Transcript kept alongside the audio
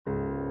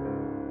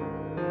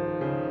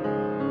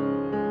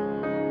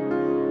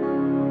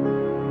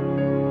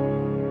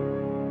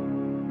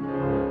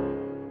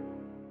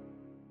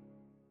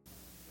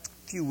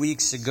few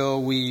weeks ago,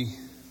 we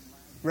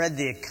read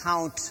the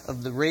account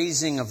of the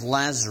raising of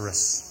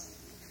Lazarus.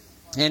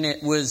 And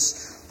it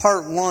was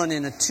part one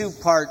in a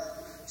two-part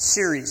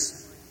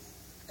series.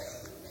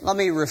 Let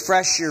me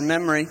refresh your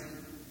memory.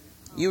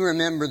 You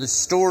remember the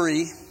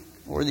story,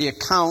 or the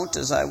account,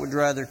 as I would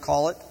rather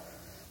call it,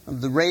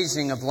 of the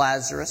raising of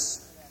Lazarus.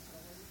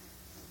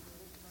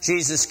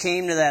 Jesus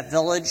came to that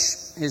village.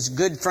 His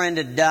good friend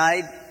had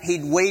died.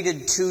 He'd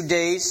waited 2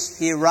 days.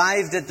 He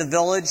arrived at the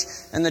village,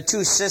 and the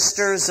two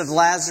sisters of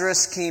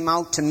Lazarus came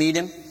out to meet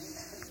him.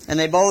 And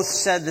they both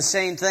said the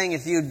same thing.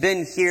 If you'd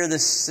been here,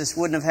 this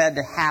wouldn't have had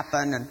to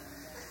happen. And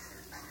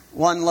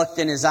one looked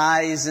in his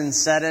eyes and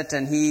said it,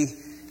 and he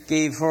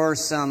gave her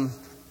some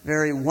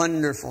very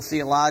wonderful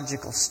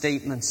theological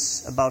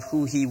statements about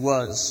who he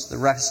was, the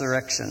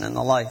resurrection and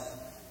the life.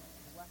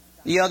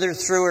 The other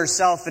threw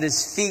herself at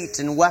his feet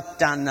and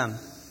wept on them.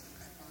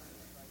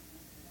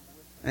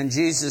 And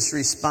Jesus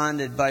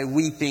responded by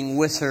weeping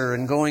with her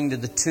and going to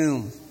the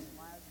tomb,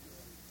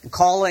 and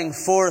calling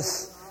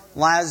forth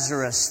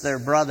Lazarus, their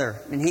brother.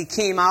 And he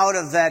came out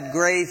of that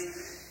grave,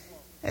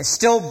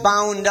 still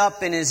bound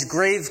up in his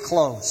grave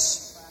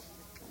clothes.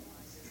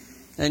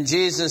 And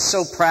Jesus,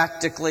 so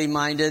practically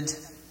minded,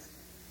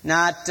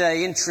 not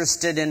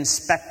interested in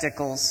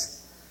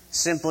spectacles,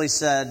 simply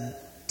said,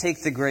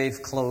 "Take the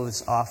grave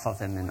clothes off of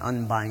him and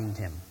unbind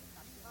him."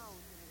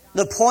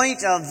 The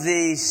point of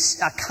the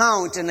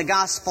account in the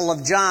Gospel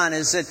of John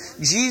is that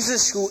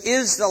Jesus, who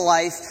is the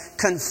life,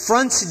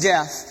 confronts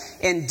death,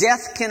 and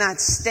death cannot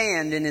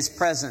stand in his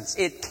presence.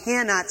 It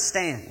cannot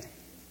stand.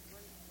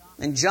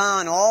 And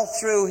John, all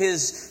through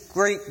his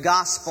great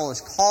Gospel,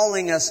 is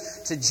calling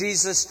us to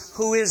Jesus,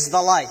 who is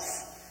the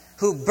life,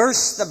 who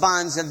bursts the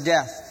bonds of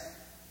death,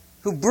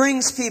 who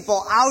brings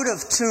people out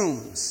of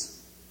tombs.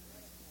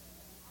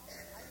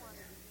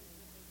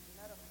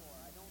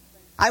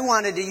 I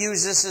wanted to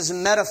use this as a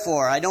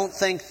metaphor. I don't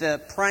think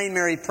the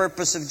primary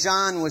purpose of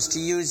John was to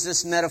use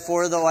this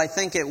metaphor, though I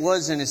think it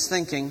was in his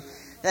thinking,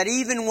 that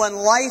even when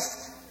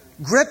life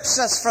grips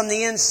us from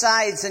the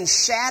insides and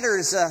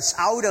shatters us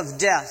out of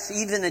death,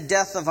 even a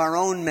death of our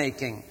own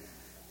making,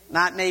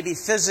 not maybe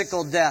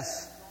physical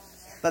death,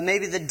 but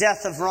maybe the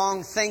death of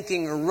wrong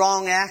thinking or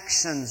wrong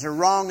actions or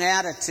wrong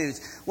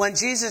attitudes. When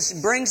Jesus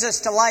brings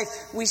us to life,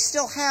 we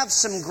still have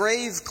some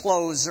grave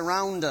clothes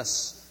around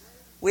us.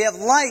 We have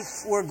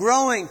life, we're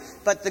growing,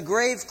 but the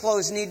grave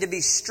clothes need to be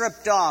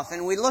stripped off.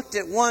 And we looked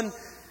at one,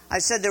 I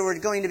said there were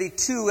going to be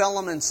two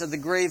elements of the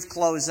grave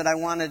clothes that I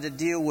wanted to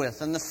deal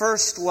with. And the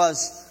first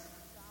was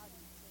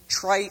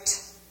shoddy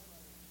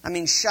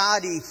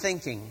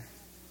thinking.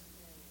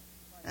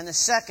 And the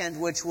second,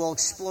 which we'll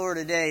explore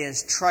today,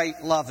 is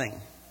trite loving.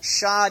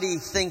 Shoddy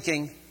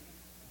thinking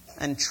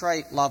and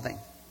trite loving.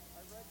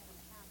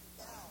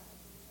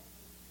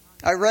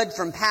 I read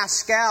from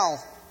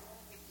Pascal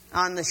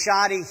on the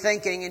shoddy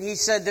thinking, and he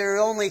said there are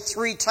only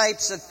three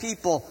types of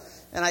people,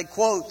 and I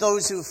quote,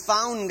 those who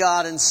found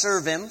God and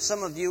serve Him.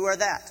 Some of you are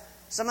that.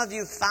 Some of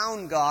you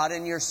found God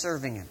and you're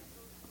serving Him.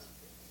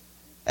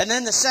 And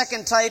then the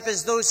second type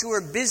is those who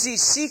are busy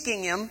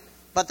seeking Him,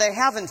 but they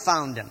haven't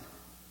found Him.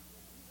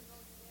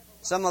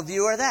 Some of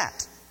you are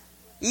that.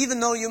 Even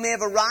though you may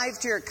have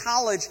arrived here at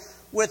college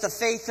with the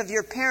faith of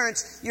your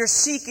parents, you're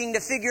seeking to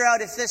figure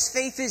out if this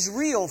faith is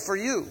real for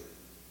you.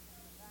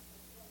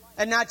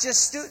 And not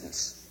just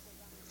students.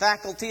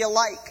 Faculty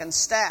alike and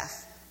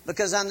staff.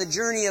 Because on the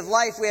journey of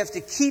life we have to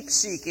keep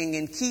seeking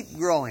and keep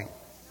growing.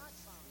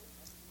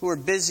 Who are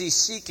busy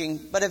seeking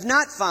but have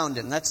not found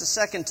Him. That's the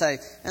second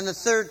type. And the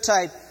third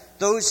type,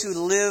 those who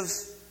live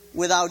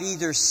without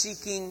either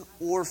seeking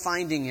or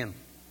finding Him.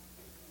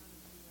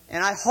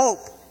 And I hope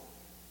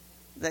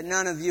that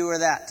none of you are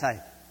that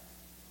type.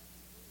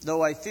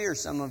 Though I fear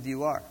some of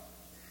you are.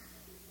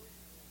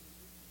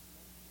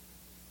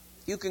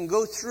 You can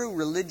go through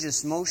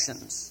religious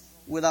motions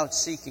without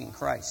seeking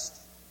Christ.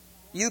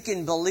 You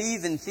can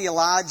believe in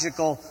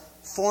theological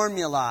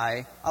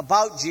formulae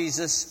about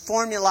Jesus,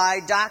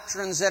 formulae,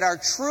 doctrines that are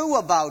true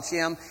about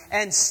Him,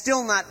 and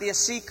still not be a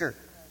seeker.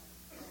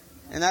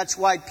 And that's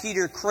why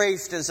Peter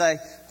Kraft, as I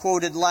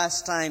quoted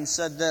last time,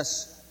 said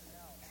this.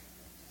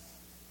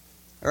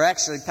 Or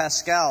actually,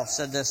 Pascal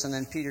said this, and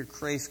then Peter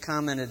Kraft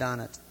commented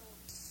on it.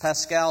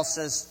 Pascal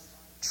says,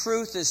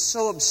 "Truth is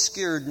so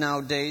obscured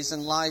nowadays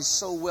and lies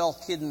so well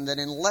hidden that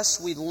unless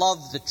we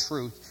love the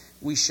truth,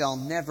 we shall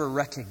never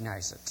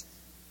recognize it."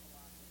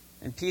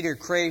 And Peter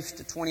Kraft,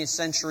 a 20th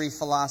century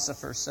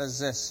philosopher, says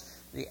this: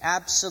 "The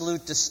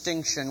absolute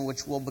distinction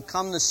which will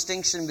become the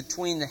distinction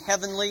between the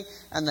heavenly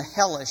and the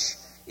hellish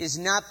is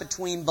not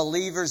between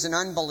believers and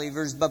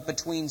unbelievers, but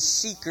between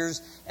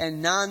seekers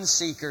and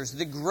non-seekers.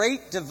 The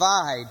great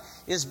divide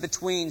is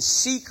between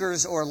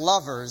seekers or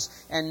lovers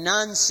and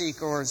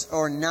non-seekers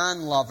or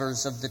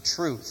non-lovers of the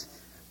truth.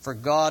 For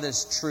God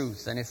is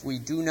truth, and if we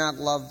do not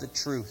love the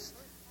truth,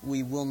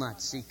 we will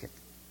not seek it."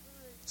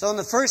 So in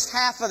the first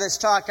half of this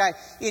talk, I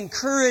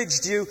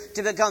encouraged you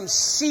to become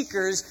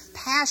seekers,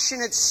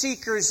 passionate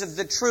seekers of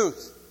the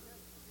truth.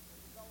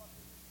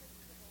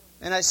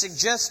 And I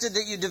suggested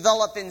that you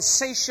develop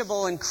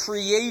insatiable and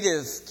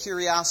creative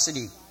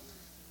curiosity.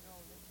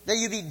 That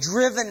you be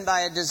driven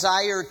by a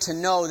desire to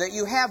know. That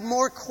you have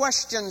more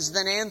questions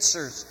than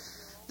answers.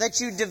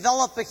 That you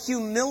develop a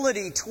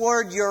humility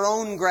toward your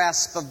own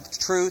grasp of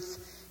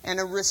truth and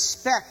a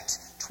respect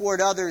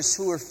toward others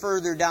who are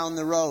further down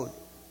the road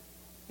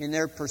in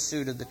their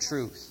pursuit of the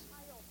truth.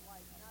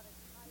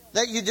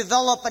 That you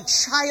develop a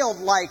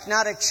childlike,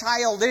 not a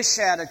childish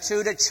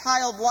attitude, a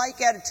childlike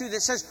attitude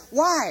that says,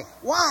 why?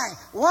 Why?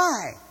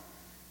 Why?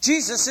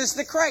 Jesus is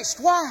the Christ.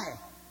 Why?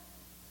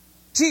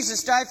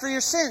 Jesus died for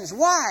your sins.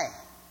 Why?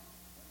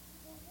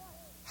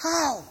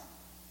 How?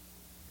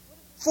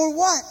 For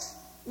what?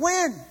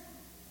 When?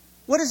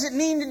 What does it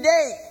mean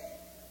today?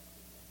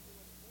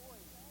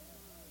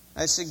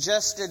 I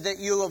suggested that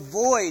you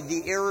avoid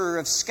the error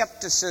of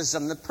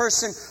skepticism, the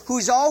person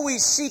who's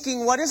always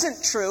seeking what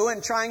isn't true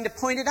and trying to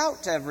point it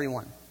out to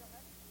everyone.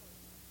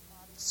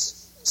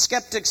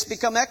 Skeptics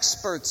become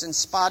experts in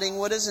spotting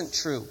what isn't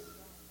true.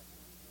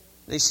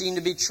 They seem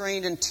to be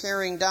trained in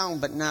tearing down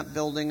but not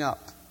building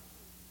up.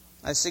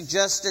 I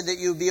suggested that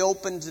you be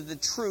open to the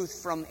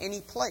truth from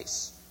any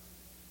place.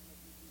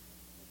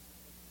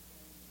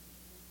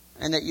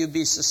 And that you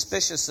be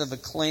suspicious of a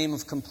claim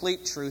of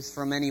complete truth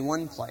from any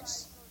one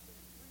place.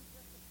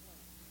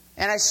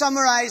 And I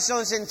summarize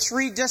those in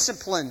 3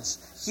 disciplines.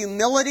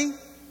 Humility,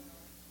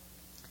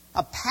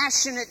 a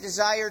passionate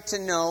desire to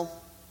know,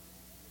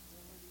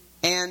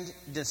 and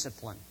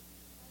discipline.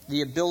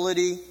 The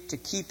ability to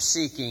keep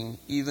seeking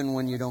even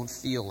when you don't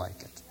feel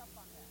like it.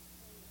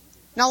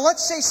 Now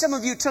let's say some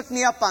of you took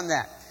me up on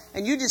that,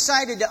 and you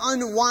decided to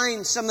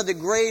unwind some of the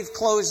grave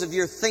clothes of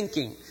your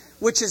thinking,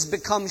 which has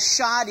become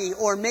shoddy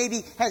or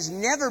maybe has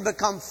never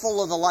become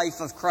full of the life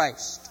of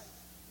Christ.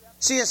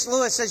 C.S.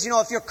 Lewis says,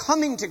 if you're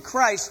coming to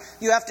Christ,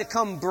 you have to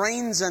come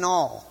brains and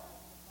all.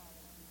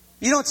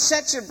 You don't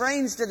set your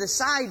brains to the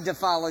side to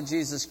follow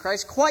Jesus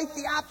Christ. Quite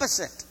the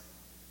opposite.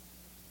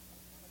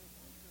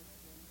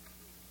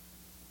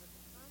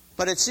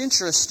 But it's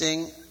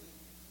interesting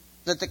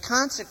that the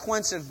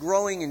consequence of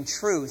growing in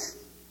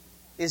truth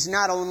is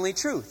not only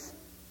truth.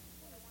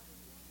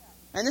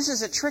 And this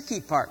is a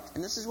tricky part,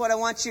 and this is what I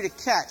want you to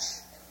catch.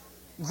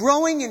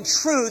 Growing in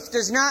truth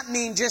does not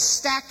mean just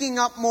stacking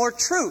up more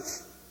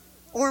truth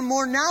or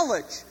more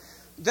knowledge.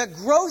 The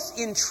growth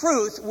in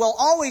truth will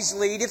always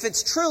lead, if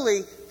it's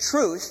truly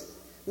truth,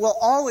 will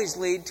always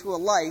lead to a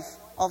life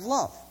of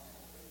love.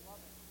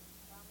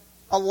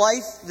 A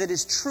life that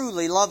is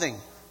truly loving.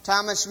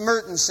 Thomas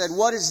Merton said,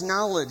 "What is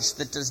knowledge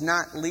that does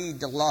not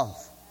lead to love?"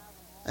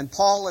 And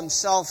Paul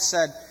himself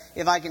said,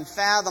 "If I can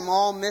fathom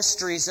all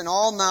mysteries and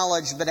all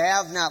knowledge, but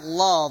have not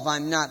love,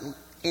 I'm not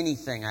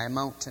anything. I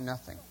amount to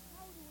nothing."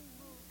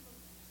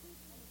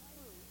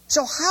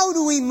 So how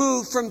do we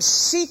move from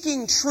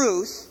seeking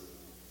truth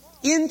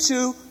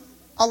into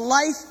a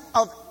life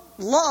of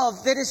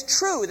love that is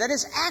true, that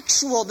is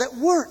actual, that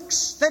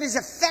works, that is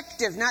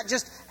effective, not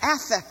just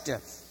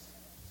affective?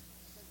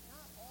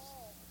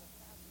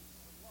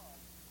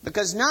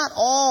 Because not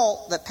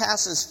all that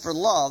passes for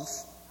love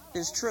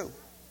is true.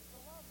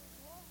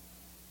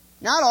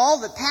 Not all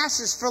that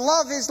passes for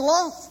love is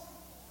love.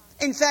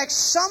 In fact,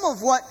 some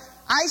of what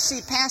I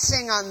see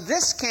passing on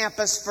this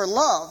campus for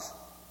love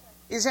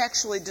is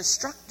actually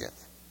destructive.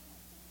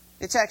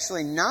 It's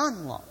actually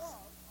non-love.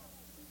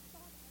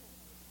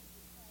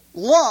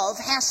 Love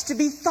has to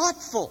be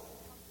thoughtful.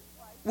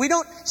 We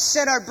don't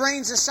set our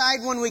brains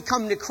aside when we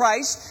come to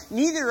Christ.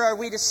 Neither are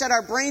we to set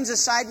our brains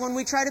aside when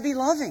we try to be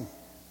loving.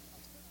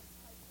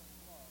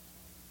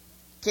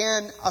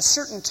 Can a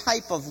certain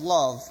type of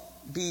love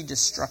be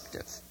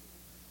destructive?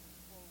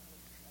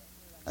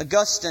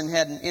 Augustine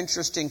had an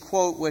interesting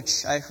quote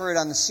which I heard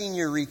on the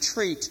senior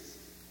retreat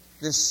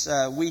this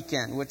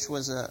weekend, which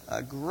was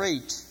a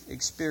great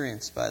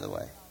experience, by the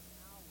way.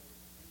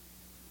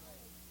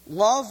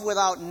 Love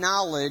without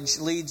knowledge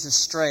leads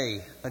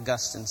astray,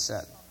 Augustine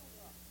said.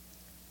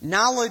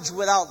 Knowledge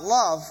without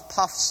love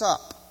puffs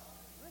up.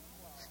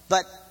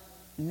 But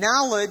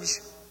knowledge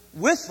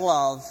with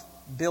love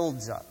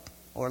builds up.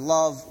 Or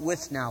love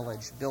with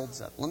knowledge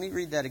builds up. Let me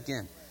read that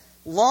again.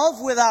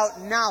 Love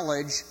without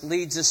knowledge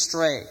leads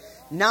astray.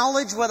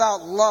 Knowledge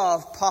without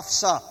love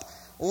puffs up.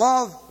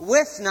 Love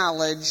with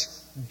knowledge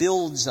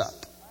builds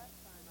up.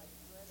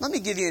 Let me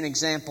give you an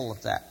example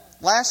of that.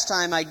 Last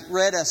time I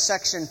read a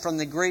section from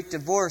The Great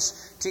Divorce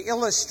to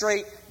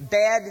illustrate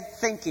bad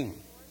thinking.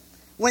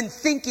 When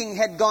thinking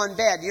had gone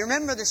bad. Do you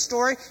remember the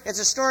story? It's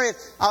a story of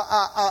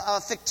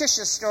a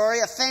fictitious story,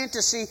 a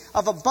fantasy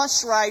of a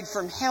bus ride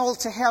from hell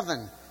to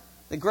heaven.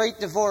 The great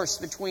divorce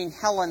between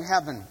hell and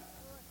heaven.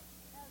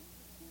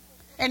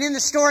 And in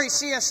the story,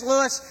 C.S.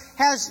 Lewis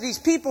has these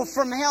people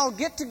from hell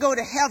get to go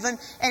to heaven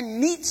and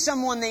meet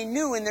someone they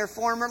knew in their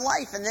former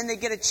life. And then they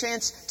get a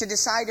chance to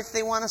decide if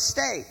they want to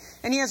stay.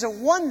 And he has a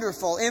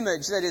wonderful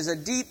image that is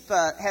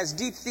has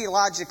deep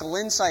theological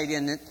insight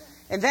in it.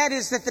 And that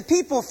is that the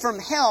people from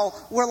hell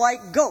were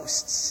like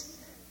ghosts.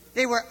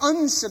 They were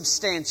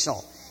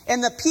unsubstantial.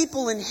 And the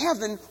people in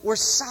heaven were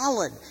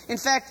solid. In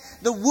fact,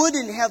 the wood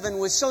in heaven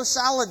was so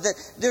solid that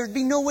there would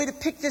be no way to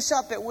pick this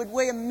up. It would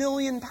weigh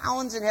 1,000,000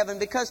 pounds in heaven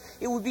because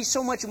it would be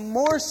so much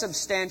more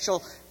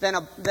substantial than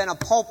a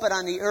pulpit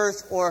on the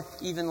earth, or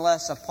even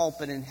less a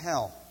pulpit in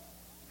hell,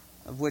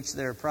 of which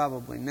there are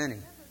probably many.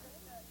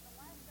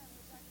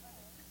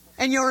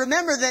 And you'll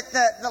remember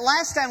that the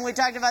last time we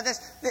talked about this,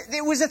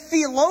 there was a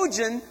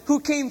theologian who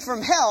came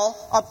from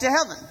hell up to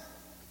heaven.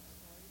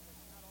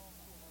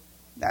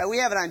 Now, we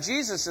have it on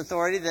Jesus'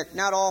 authority that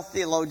not all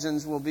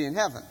theologians will be in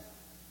heaven.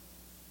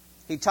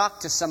 He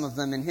talked to some of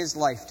them in his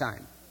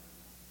lifetime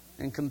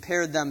and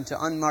compared them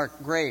to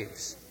unmarked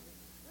graves.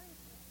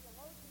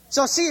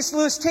 So C.S.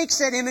 Lewis takes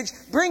that image,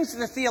 brings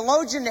the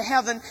theologian to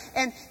heaven,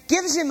 and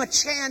gives him a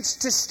chance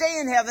to stay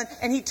in heaven,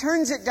 and he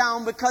turns it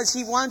down because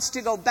he wants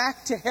to go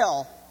back to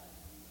hell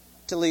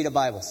to lead a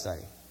Bible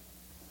study.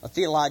 A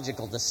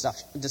theological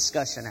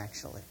discussion,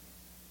 actually.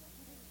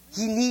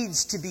 He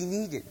needs to be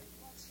needed.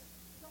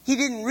 He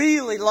didn't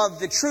really love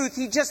the truth.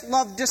 He just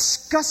loved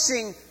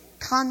discussing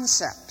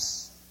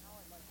concepts.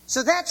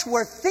 So that's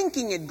where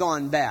thinking had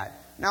gone bad.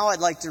 Now I'd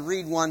like to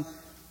read one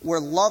where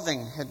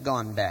loving had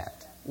gone bad.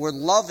 Where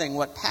loving,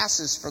 what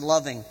passes for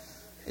loving,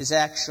 is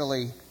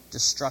actually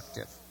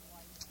destructive.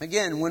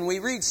 Again, when we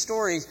read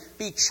stories,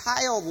 be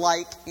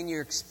childlike in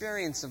your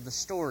experience of the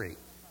story.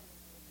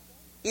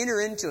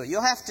 Enter into it.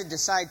 You'll have to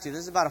decide to.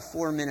 This is about a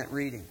 4-minute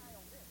reading.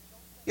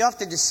 You'll have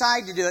to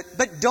decide to do it,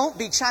 but don't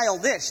be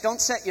childish.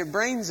 Don't set your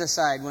brains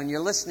aside when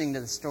you're listening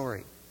to the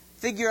story.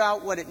 Figure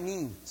out what it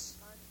means.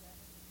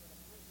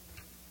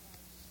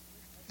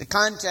 The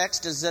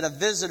context is that a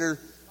visitor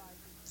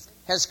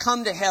has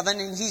come to heaven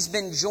and he's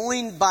been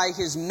joined by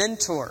his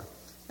mentor.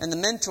 And the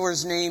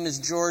mentor's name is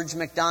George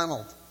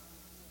MacDonald.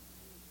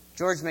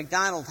 George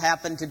MacDonald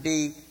happened to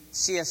be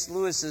C.S.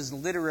 Lewis's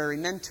literary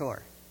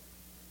mentor.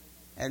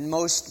 And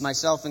most,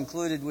 myself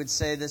included, would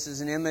say this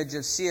is an image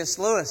of C.S.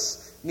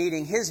 Lewis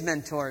meeting his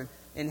mentor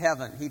in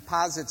heaven. He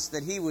posits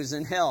that he was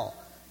in hell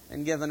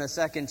and given a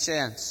second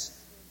chance.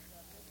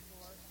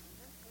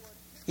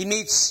 He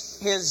meets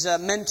his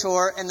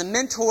mentor, and the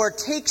mentor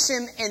takes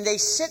him, and they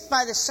sit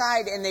by the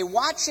side, and they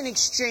watch an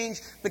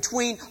exchange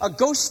between a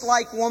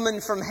ghost-like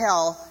woman from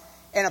hell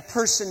and a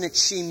person that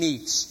she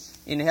meets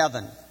in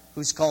heaven,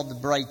 who's called the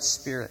Bright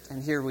Spirit.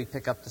 And here we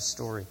pick up the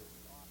story.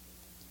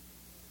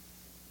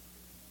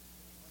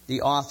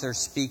 The author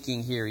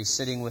speaking here, he's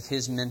sitting with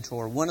his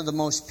mentor. One of the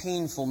most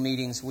painful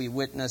meetings we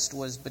witnessed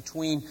was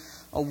between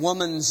a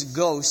woman's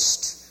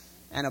ghost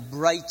and a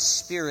bright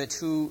spirit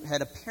who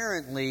had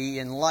apparently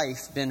in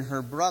life been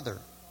her brother.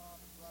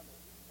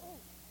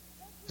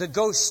 The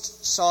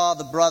ghost saw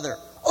the brother.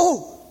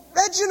 "Oh,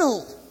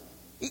 Reginald!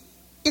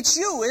 It's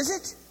you, is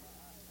it?"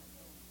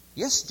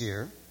 "Yes,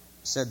 dear,"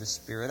 said the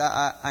spirit.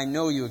 I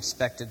know you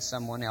expected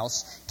someone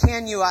else.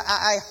 Can you?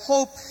 I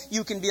hope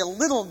you can be a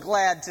little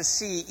glad to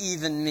see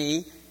even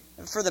me,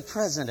 for the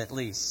present at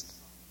least.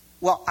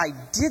 Well, I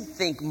did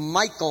think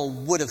Michael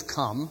would have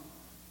come.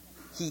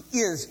 He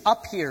is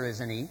up here,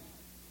 isn't he?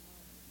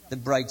 The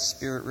bright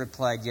spirit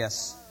replied,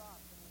 "Yes.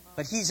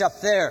 But he's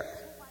up there.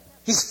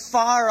 He's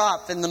far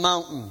up in the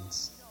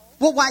mountains."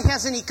 "Well, why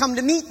hasn't he come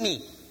to meet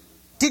me?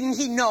 Didn't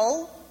he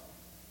know?"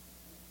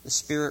 The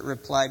spirit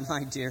replied,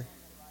 "My dear,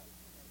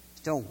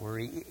 don't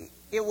worry.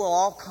 It will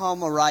all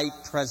come right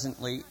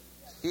presently.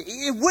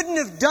 It wouldn't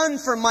have done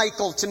for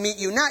Michael to meet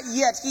you. Not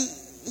yet.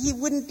 He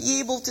wouldn't be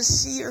able to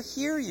see or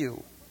hear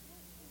you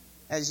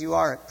as you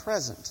are at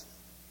present.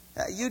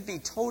 You'd be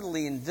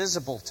totally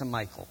invisible to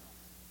Michael.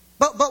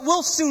 But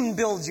we'll soon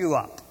build you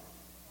up."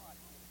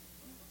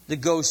 The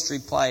ghost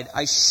replied,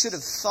 "I should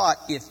have thought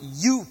if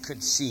you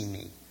could see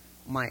me,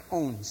 my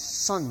own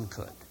son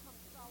could."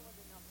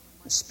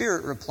 The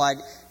spirit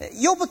replied,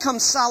 "You'll become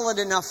solid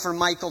enough for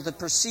Michael to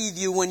perceive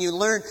you when you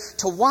learn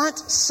to want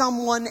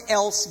someone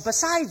else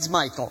besides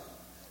Michael.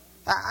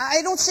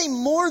 I don't say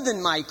more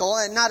than Michael,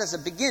 and not as a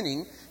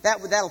beginning.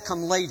 That'll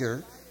come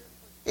later.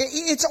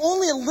 It's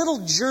only a little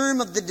germ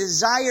of the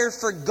desire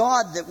for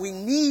God that we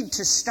need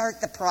to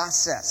start the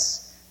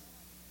process."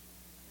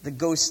 The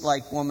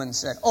ghost-like woman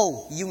said,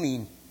 "Oh, you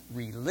mean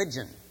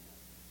religion,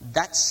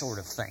 that sort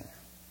of thing.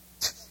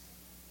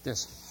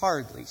 This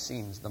hardly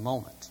seems the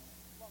moment.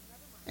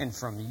 And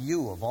from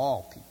you of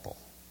all people."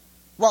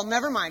 "Well,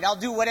 never mind. I'll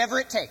do whatever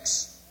it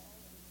takes."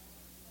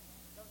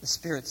 The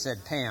spirit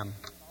said, "Pam,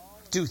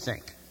 do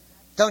think.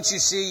 Don't you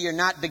see you're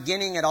not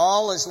beginning at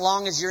all as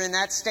long as you're in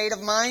that state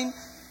of mind?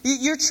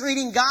 You're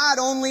treating God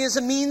only as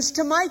a means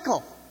to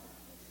Michael.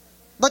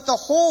 But the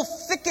whole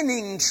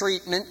thickening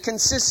treatment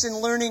consists in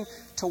learning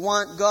to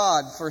want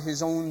God for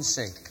His own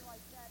sake."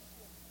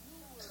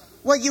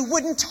 "Well, you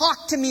wouldn't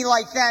talk to me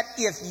like that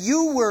if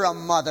you were a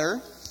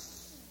mother.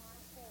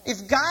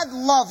 If God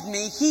loved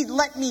me, He'd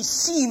let me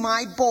see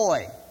my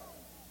boy.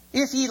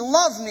 If He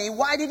loved me,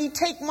 why did He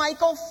take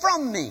Michael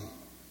from me?"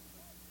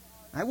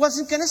 I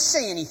wasn't going to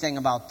say anything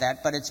about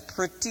that, but it's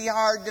pretty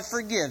hard to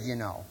forgive, you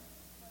know.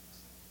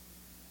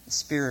 The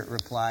spirit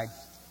replied,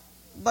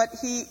 "But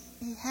he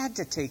had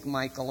to take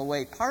Michael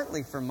away,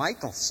 partly for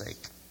Michael's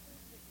sake."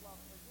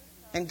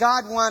 And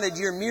God wanted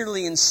your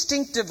merely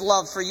instinctive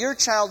love for your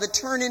child to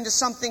turn into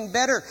something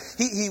better.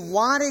 He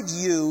wanted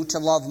you to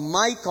love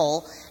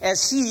Michael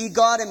as He,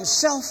 God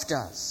Himself,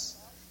 does.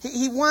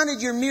 He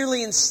wanted your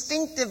merely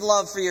instinctive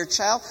love for your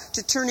child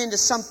to turn into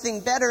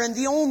something better. And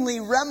the only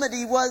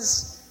remedy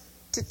was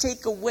to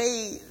take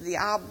away the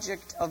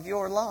object of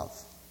your love.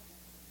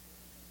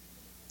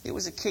 It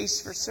was a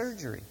case for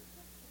surgery.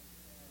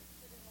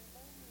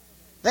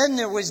 Then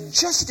there was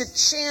just a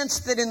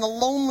chance that in the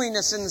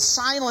loneliness and the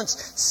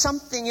silence,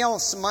 something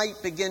else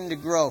might begin to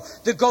grow.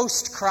 The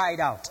ghost cried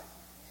out,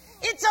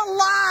 "It's a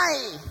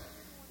lie!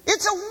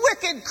 It's a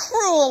wicked,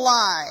 cruel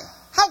lie!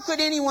 How could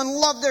anyone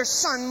love their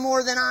son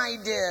more than I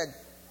did?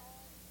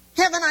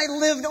 Haven't I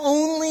lived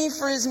only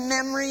for his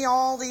memory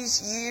all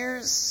these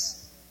years?"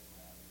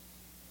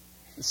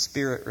 The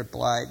Spirit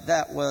replied,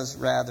 "That was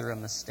rather a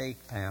mistake,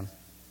 Pam.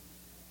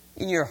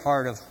 In your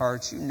heart of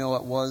hearts, you know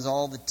it was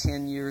all the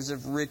 10 years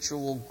of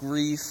ritual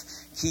grief,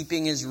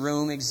 keeping his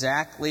room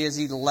exactly as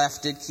he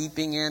left it,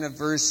 keeping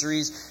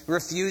anniversaries,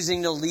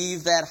 refusing to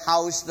leave that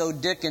house, though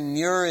Dick and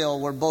Muriel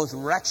were both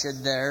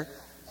wretched there."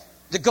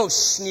 The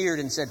ghost sneered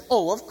and said,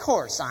 "Oh, of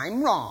course,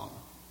 I'm wrong.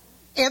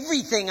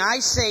 Everything I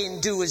say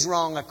and do is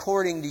wrong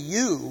according to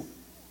you."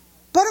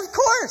 "But of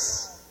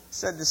course,"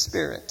 said the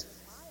Spirit,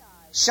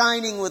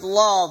 shining with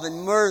love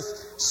and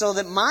mirth, so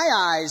that my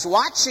eyes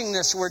watching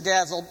this were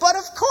dazzled. "But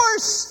of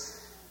course,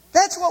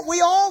 that's what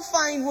we all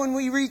find when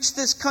we reach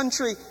this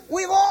country.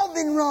 We've all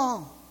been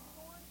wrong.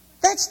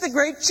 That's the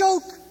great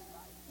joke.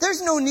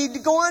 There's no need to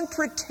go on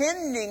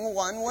pretending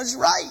one was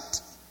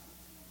right."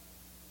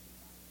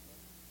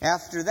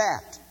 After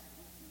that,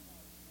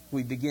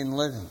 we begin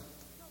living.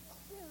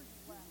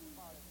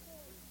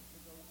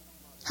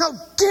 "How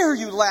dare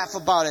you laugh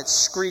about it?"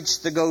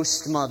 screeched the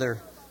ghost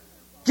mother.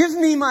 "Give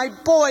me my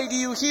boy, do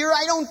you hear?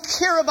 I don't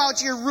care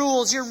about your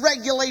rules, your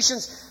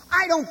regulations.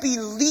 I don't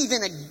believe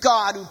in a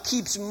God who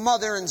keeps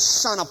mother and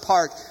son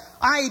apart.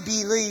 I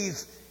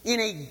believe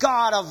in a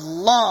God of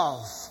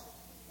love.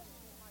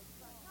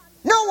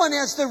 No one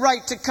has the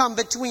right to come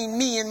between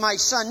me and my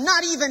son,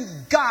 not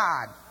even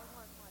God.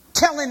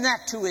 Tell him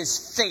that to his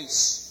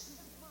face.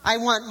 I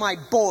want my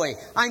boy.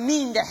 I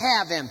mean to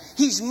have him.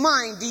 He's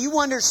mine. Do you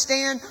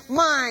understand?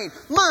 Mine,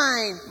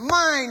 mine,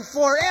 mine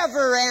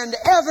forever and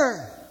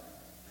ever."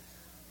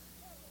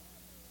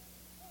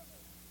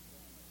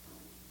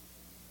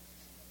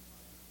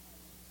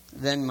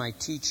 Then my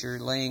teacher,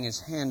 laying his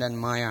hand on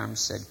my arm,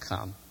 said,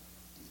 "Come,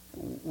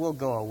 we'll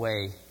go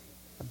away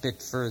a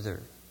bit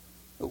further."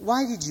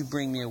 "Why did you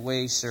bring me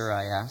away, sir?"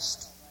 I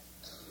asked.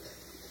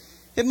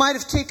 "It might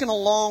have taken a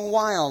long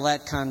while,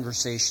 that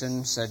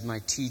conversation," said my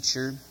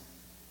teacher.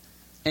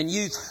 "And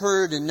you've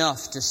heard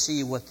enough to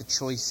see what the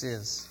choice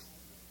is."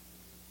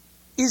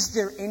 "Is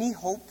there any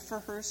hope for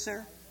her,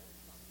 sir?"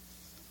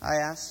 I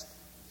asked.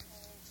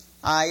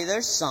 "Aye,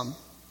 there's some.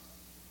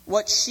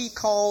 What she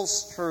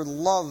calls her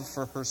love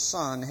for her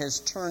son has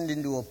turned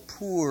into a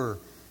poor,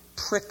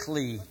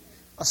 prickly,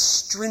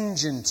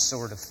 astringent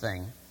sort of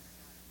thing.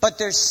 But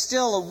there's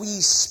still a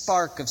wee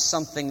spark of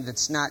something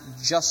that's not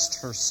just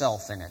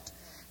herself in it.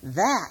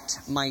 That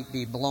might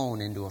be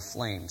blown into a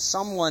flame.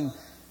 Someone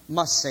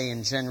must say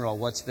in general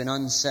what's been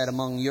unsaid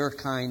among your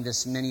kind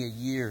this many a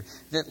year,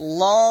 that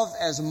love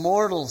as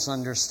mortals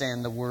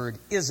understand the word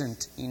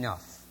isn't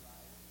enough.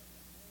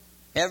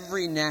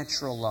 Every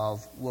natural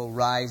love will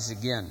rise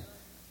again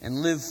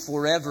and live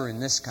forever in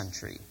this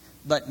country,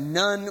 but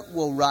none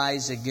will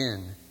rise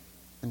again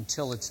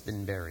until it's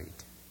been buried."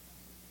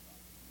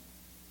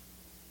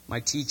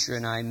 My teacher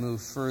and I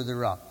moved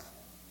further up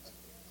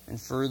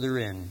and further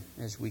in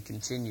as we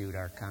continued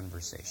our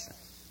conversation.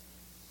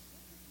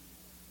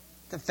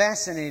 It's a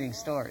fascinating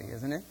story,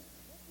 isn't it?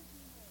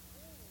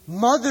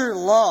 Mother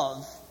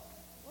love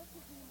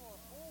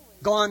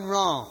gone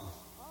wrong.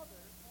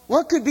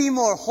 What could be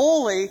more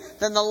holy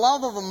than the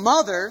love of a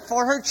mother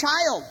for her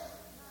child?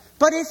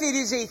 But if it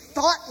is a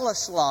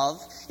thoughtless love,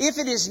 if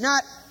it is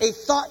not a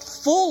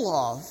thoughtful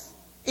love,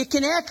 it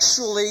can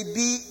actually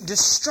be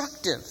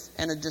destructive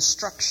and a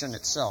destruction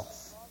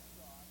itself.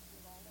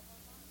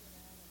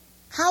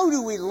 How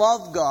do we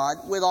love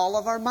God with all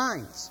of our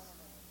minds,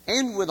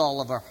 and with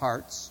all of our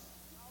hearts,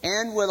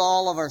 and with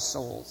all of our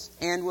souls,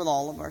 and with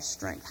all of our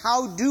strength?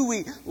 How do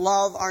we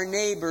love our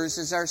neighbors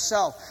as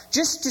ourselves?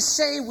 Just to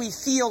say we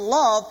feel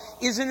love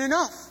isn't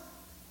enough.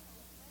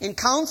 In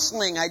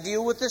counseling, I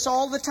deal with this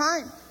all the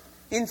time.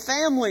 In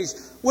families,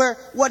 where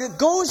what it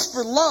goes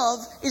for love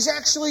is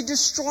actually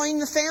destroying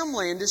the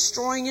family and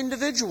destroying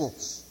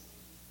individuals.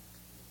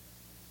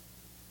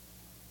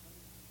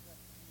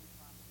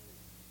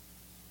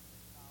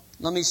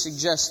 Let me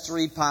suggest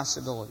 3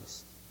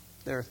 possibilities.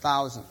 There are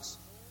thousands.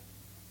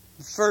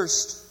 The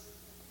first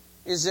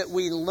is that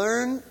we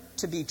learn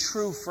to be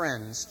true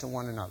friends to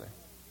one another.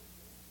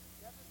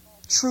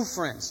 True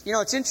friends. You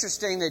know, it's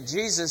interesting that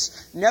Jesus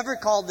never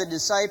called the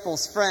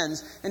disciples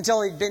friends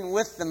until he'd been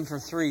with them for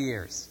 3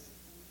 years.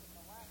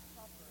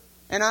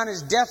 And on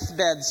his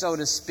deathbed, so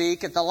to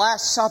speak, at the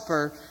Last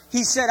Supper,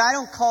 he said, "I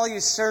don't call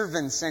you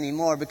servants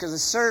anymore, because a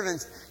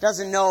servant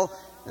doesn't know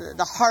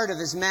the heart of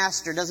his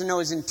master, doesn't know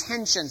his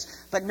intentions.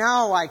 But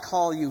now I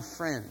call you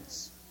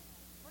friends.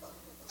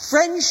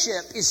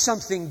 Friendship is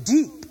something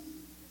deep.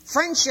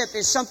 Friendship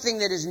is something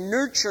that is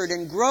nurtured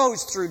and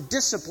grows through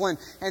discipline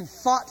and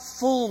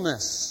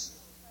thoughtfulness.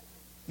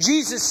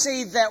 Jesus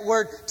saved that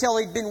word till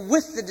he'd been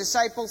with the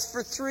disciples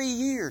for 3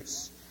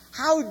 years.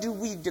 How do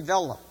we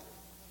develop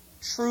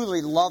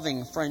truly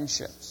loving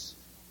friendships?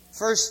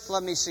 First,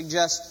 let me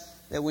suggest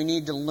that we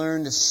need to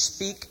learn to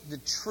speak the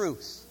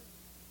truth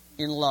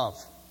in love.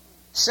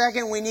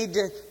 Second, we need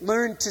to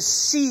learn to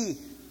see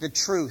the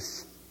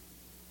truth.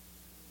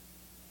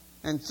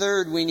 And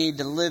third, we need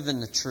to live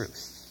in the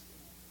truth.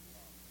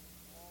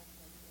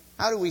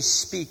 How do we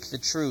speak the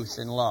truth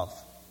in love?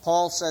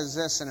 Paul says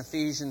this in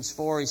Ephesians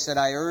 4. He said,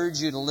 I urge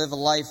you to live a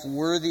life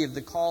worthy of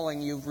the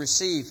calling you've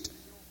received,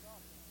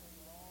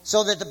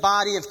 so that the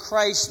body of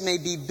Christ may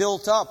be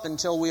built up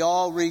until we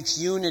all reach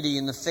unity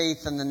in the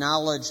faith and the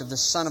knowledge of the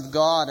Son of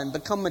God and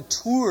become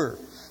mature,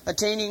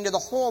 attaining to the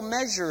whole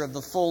measure of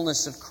the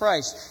fullness of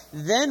Christ.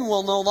 Then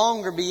we'll no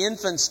longer be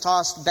infants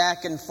tossed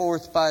back and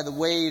forth by the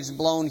waves,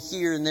 blown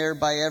here and there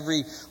by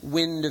every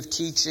wind of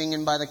teaching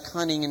and by the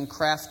cunning and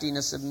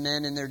craftiness of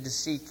men in their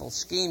deceitful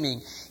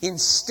scheming.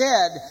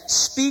 Instead,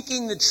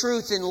 speaking the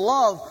truth in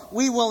love,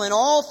 we will in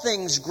all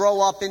things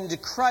grow up into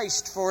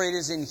Christ, for it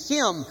is in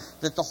Him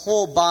that the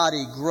whole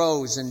body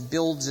grows and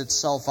builds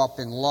itself up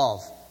in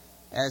love,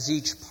 as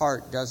each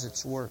part does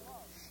its work.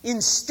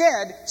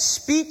 Instead,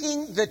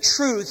 speaking the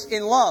truth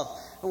in love.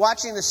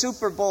 Watching the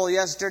Super Bowl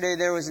yesterday,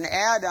 there was an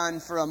ad on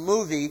for a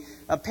movie.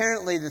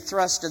 Apparently, the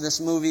thrust of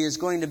this movie is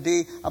going to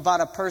be about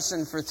a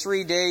person for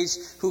 3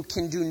 days who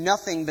can do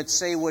nothing but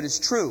say what is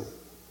true,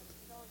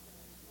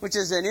 which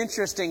is an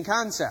interesting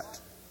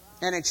concept.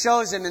 And it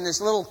shows him in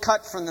this little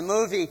cut from the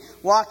movie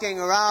walking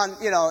around,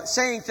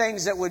 saying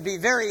things that would be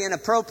very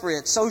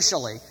inappropriate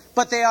socially,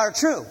 but they are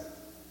true.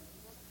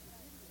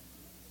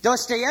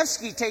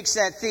 Dostoevsky takes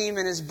that theme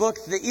in his book,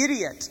 The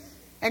Idiot,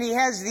 and he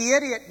has the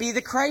idiot be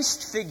the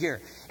Christ figure.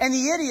 And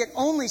the idiot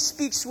only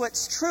speaks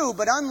what's true,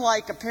 but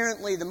unlike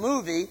apparently the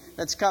movie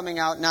that's coming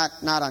out, not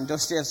on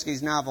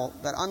Dostoevsky's novel,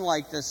 but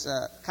unlike this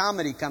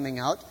comedy coming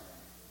out,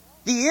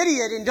 the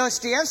idiot in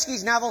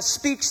Dostoevsky's novel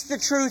speaks the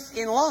truth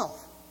in love.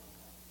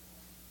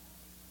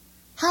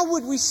 How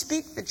would we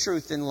speak the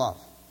truth in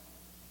love?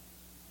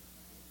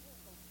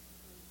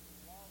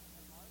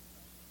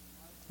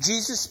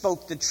 Jesus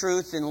spoke the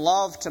truth in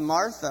love to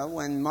Martha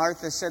when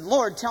Martha said,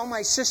 Lord, tell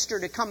my sister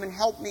to come and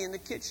help me in the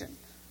kitchen.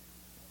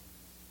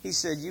 He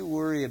said, you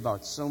worry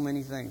about so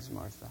many things,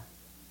 Martha.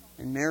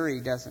 And Mary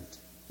doesn't.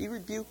 He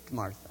rebuked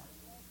Martha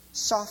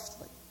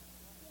softly.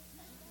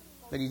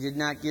 But he did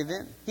not give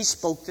in. He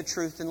spoke the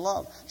truth in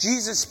love.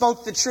 Jesus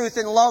spoke the truth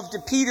in love to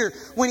Peter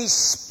when he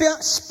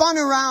spun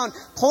around,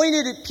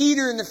 pointed at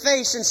Peter in the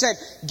face and said,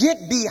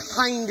 get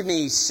behind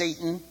me,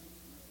 Satan.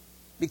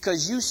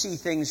 Because you see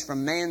things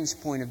from man's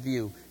point of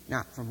view,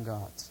 not from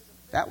God's.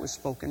 That was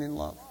spoken in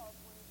love.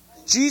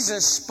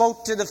 Jesus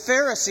spoke to the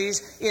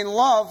Pharisees in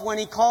love when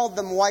he called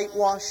them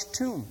whitewashed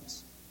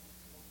tombs.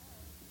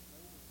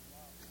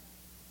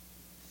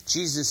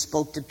 Jesus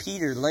spoke to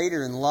Peter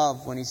later in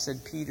love when he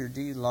said, Peter,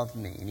 do you love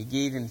me? And he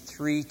gave him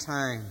 3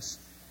 times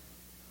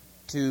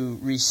to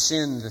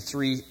rescind the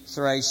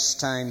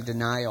thrice-time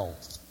denial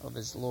of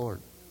his Lord.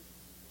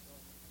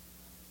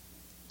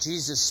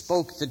 Jesus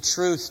spoke the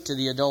truth to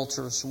the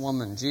adulterous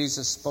woman.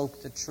 Jesus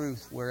spoke the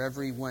truth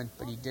wherever he went,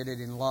 but he did it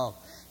in love.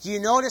 Do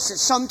you notice that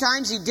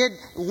sometimes he did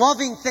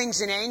loving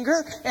things in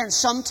anger and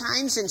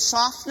sometimes in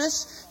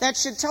softness? That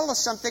should tell us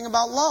something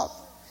about love.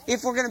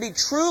 If we're going to be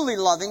truly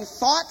loving,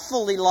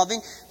 thoughtfully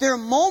loving, there are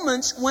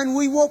moments when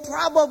we will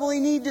probably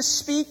need to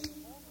speak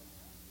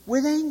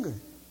with anger.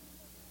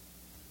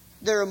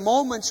 There are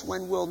moments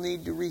when we'll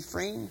need to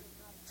refrain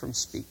from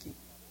speaking.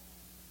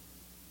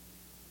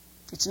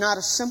 It's not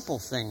a simple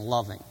thing,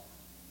 loving.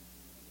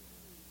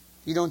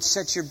 You don't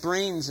set your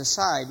brains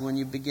aside when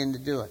you begin to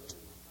do it.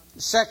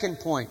 The second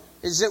point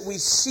is that we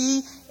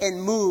see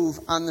and move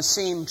on the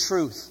same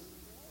truth.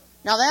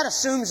 Now that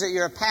assumes that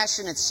you're a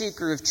passionate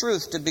seeker of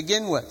truth to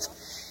begin with.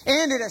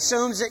 And it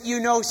assumes that you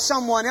know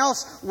someone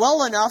else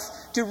well enough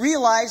to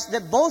realize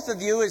that both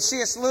of you, as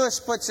C.S. Lewis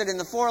puts it in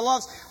The Four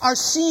Loves, are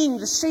seeing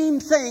the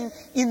same thing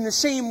in the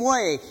same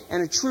way.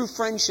 And a true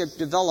friendship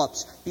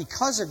develops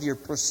because of your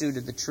pursuit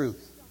of the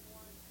truth.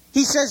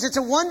 He says it's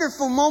a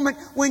wonderful moment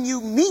when you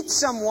meet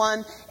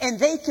someone and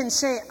they can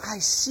say, I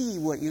see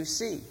what you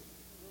see.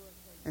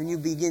 And you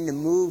begin to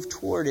move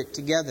toward it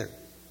together.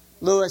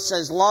 Lewis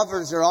says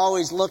lovers are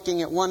always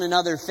looking at one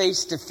another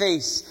face to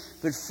face,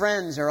 but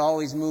friends are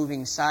always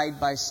moving side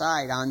by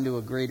side onto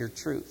a greater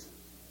truth.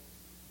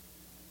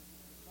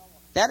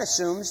 That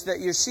assumes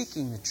that you're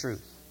seeking the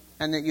truth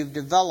and that you've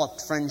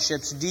developed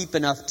friendships deep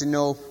enough to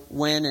know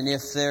when and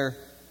if they're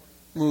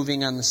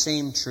moving on the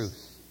same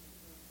truth.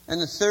 And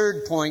the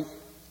third point,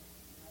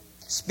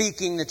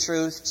 speaking the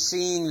truth,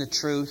 seeing the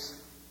truth,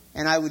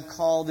 and I would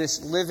call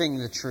this living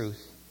the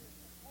truth.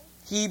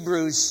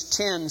 Hebrews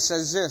 10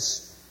 says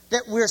this,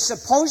 that we're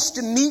supposed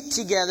to meet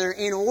together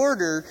in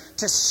order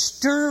to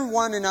stir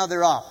one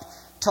another up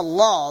to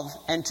love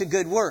and to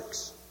good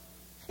works.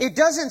 It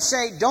doesn't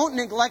say, don't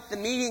neglect the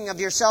meeting of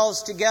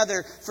yourselves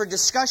together for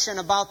discussion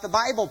about the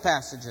Bible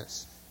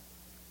passages.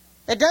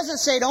 It doesn't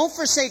say, don't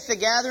forsake the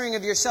gathering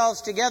of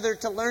yourselves together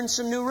to learn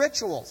some new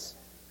rituals.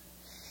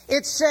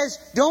 It says,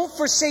 don't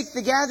forsake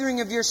the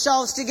gathering of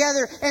yourselves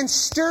together and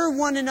stir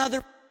one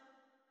another